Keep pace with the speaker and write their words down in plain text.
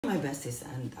besties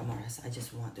and Amaras, I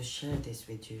just want to share this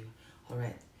with you.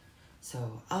 Alright.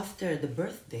 So after the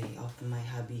birthday of my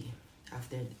hubby,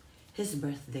 after his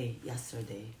birthday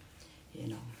yesterday, you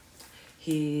know,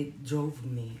 he took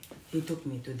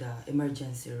me to the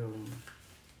emergency room,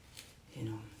 you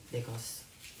know, because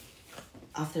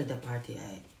after the party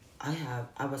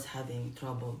I was having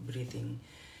trouble breathing,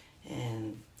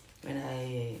 and when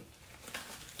I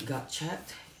got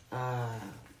checked,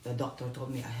 the doctor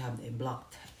told me I have a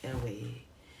blocked airway.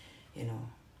 You know,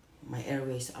 my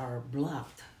airways are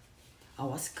blocked. I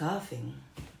was coughing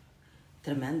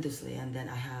tremendously, and then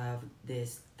I have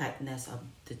this tightness of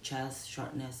the chest,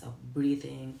 shortness of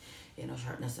breathing, you know,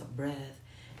 shortness of breath,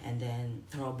 and then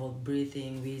trouble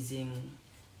breathing, wheezing.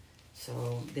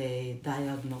 So they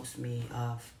diagnosed me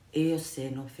of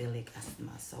eosinophilic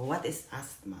asthma. So what is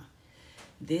asthma?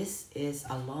 This is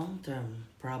a long-term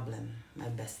problem, my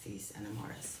besties and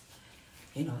Amaras.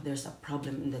 You know, there's a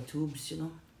problem in the tubes, you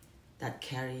know, that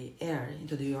carry air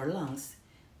into your lungs,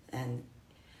 and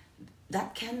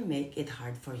that can make it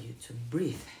hard for you to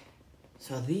breathe.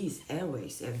 So these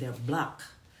airways, if they're blocked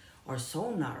or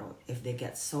so narrow, if they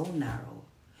get so narrow,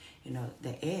 you know,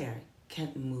 the air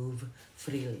can't move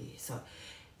freely. So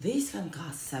these can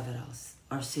cause several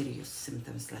or serious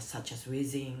symptoms such as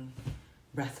wheezing,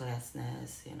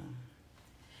 breathlessness, you know,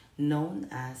 known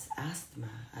as asthma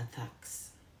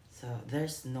attacks. So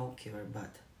there's no cure,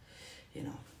 but, you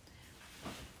know,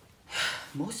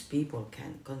 most people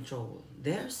can control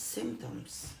their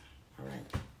symptoms, all right?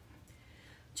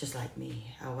 Just like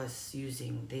me, I was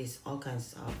using all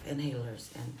kinds of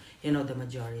inhalers, and, you know, the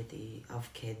majority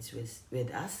of kids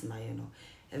with asthma, you know,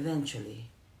 eventually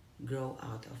grow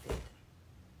out of it.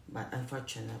 But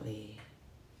unfortunately,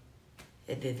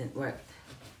 it didn't work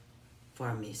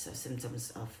for me. So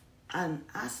symptoms of an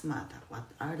asthma attack, what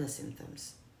are the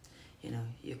symptoms? You know,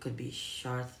 you could be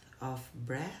short of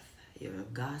breath, you're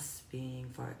gasping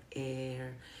for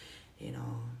air, you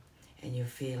know, and you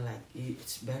feel like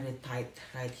it's very tight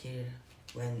right here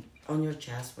when on your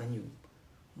chest when you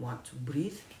want to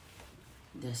breathe.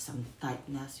 There's some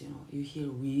tightness, you know, you hear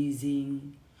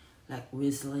wheezing, like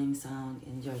whistling sound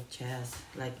in your chest,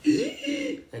 like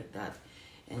like that.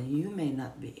 And you may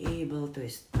not be able to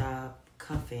stop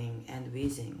coughing and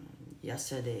wheezing.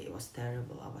 Yesterday it was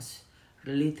terrible. I was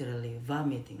literally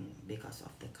vomiting because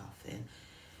of the cough. And,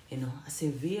 you know, a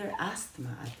severe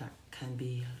asthma attack can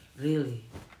be really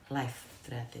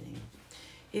life-threatening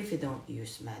if you don't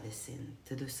use medicine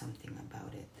to do something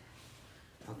about it.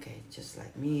 Okay, just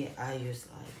like me, I use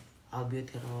like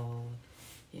albuterol,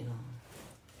 you know,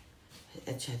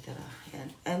 etc.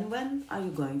 And when are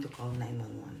you going to call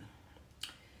 911?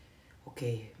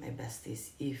 Okay, my besties,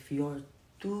 if you're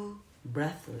too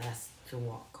breathless to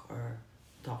walk or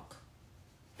talk,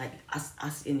 like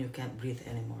as in you can't breathe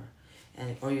anymore,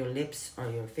 and or your lips or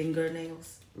your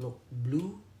fingernails look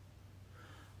blue,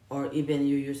 or even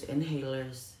you use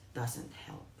inhalers, doesn't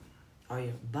help, or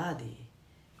your body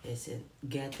isn't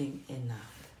getting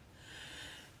enough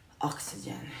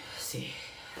oxygen. See,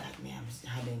 like me, I'm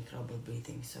having trouble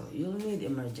breathing, so you'll need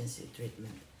emergency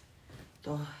treatment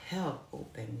to help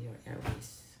open your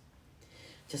airways.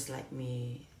 Just like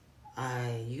me,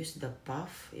 I use the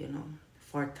puff, you know,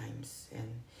 4 times, and,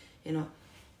 you know,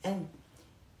 and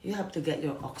you have to get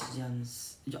your oxygen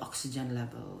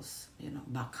levels, you know,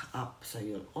 back up. So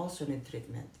you'll also need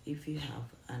treatment if you have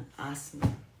an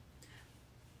asthma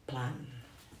plan,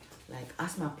 like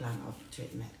asthma plan of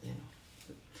treatment,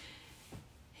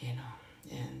 you know,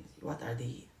 and what are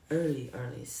the early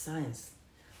signs,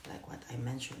 like what I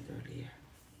mentioned earlier.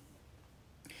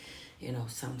 You know,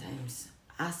 sometimes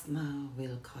asthma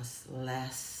will cause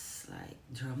less like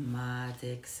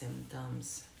dramatic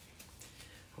symptoms.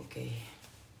 Okay,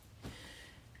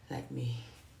 like me,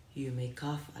 you may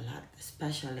cough a lot,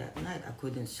 especially at night. I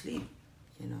couldn't sleep,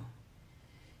 you know.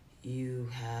 You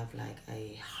have like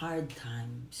a hard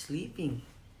time sleeping.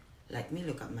 Like me,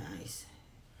 look at my eyes.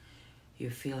 You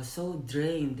feel so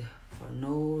drained for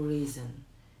no reason.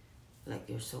 Like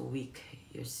you're so weak.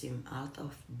 You seem out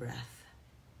of breath.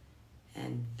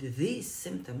 And these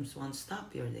symptoms won't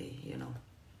stop your day, you know.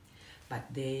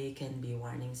 But they can be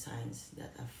warning signs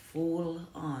that a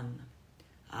full-on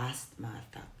asthma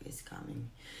attack is coming.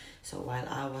 So while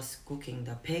I was cooking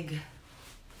the pig,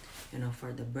 you know,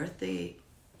 for the birthday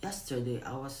yesterday,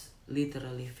 I was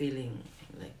literally feeling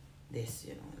like this,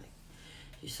 you know,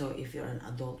 like. So if you're an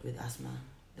adult with asthma,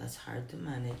 that's hard to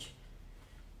manage.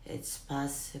 It's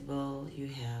possible you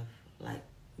have, like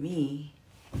me,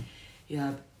 you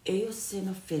have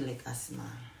eosinophilic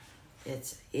asthma.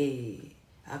 It's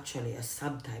actually a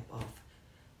subtype of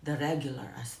the regular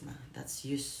asthma. That's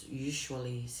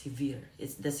usually severe.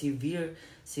 It's the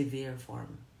severe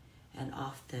form, and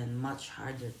often much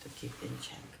harder to keep in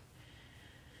check.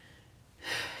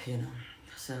 You know,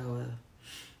 so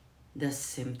the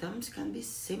symptoms can be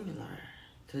similar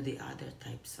to the other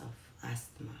types of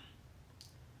asthma,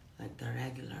 like the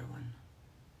regular one,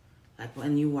 like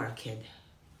when you were a kid,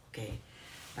 okay?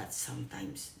 But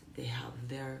sometimes they have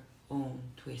their own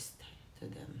twist to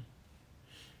them.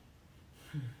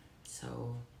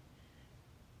 So,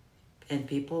 and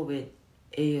people with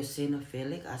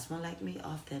eosinophilic asthma like me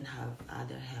often have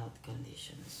other health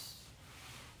conditions,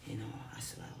 you know,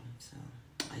 as well. So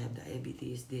I have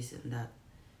diabetes, this and that,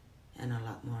 and a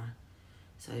lot more.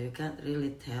 So you can't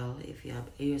really tell if you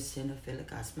have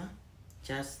eosinophilic asthma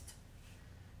just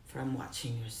from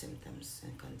watching your symptoms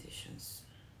and conditions.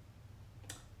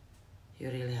 You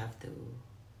really have to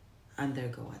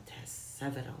undergo a test,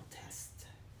 several tests.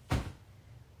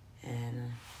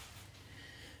 And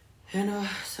you know,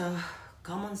 so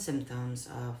common symptoms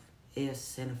of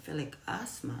eosinophilic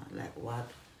asthma, like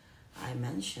what I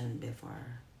mentioned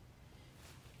before,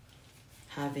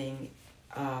 having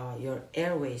your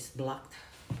airways blocked,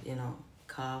 you know,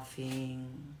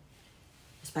 coughing,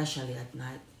 especially at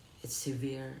night, it's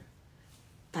severe.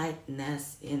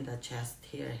 Tightness in the chest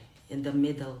here, in the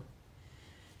middle,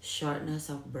 shortness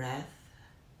of breath,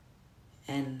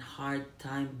 and hard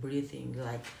time breathing,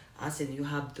 like as in you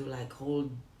have to like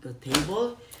hold the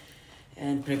table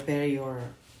and prepare your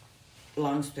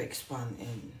lungs to expand,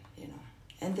 and you know,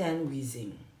 and then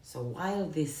wheezing. So while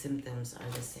these symptoms are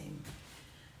the same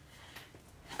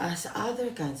as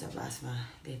other kinds of asthma,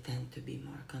 they tend to be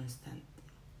more constant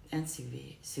and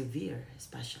severe,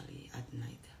 especially at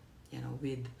night, you know,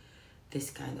 with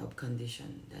this kind of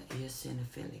condition, the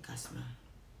eosinophilic asthma.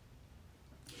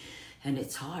 And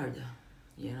it's hard,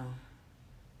 you know.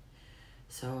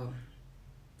 So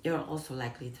you're also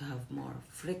likely to have more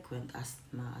frequent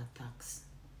asthma attacks,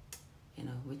 you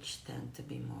know, which tend to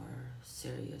be more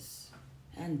serious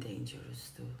and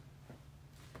dangerous too.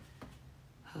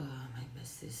 Oh, my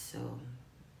besties, so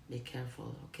be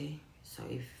careful, okay? So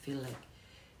if you feel like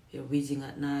you're wheezing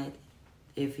at night,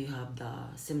 if you have the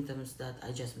symptoms that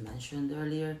I just mentioned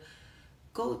earlier,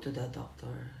 go to the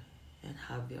doctor and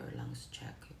have your lungs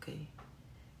checked, okay?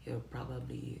 You're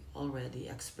probably already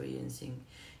experiencing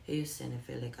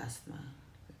eosinophilic asthma,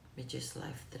 which is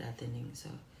life-threatening. So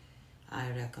I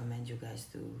recommend you guys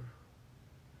to,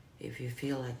 if you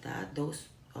feel like that, those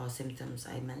symptoms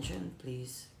I mentioned,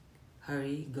 please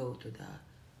hurry, go to the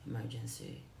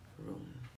emergency room.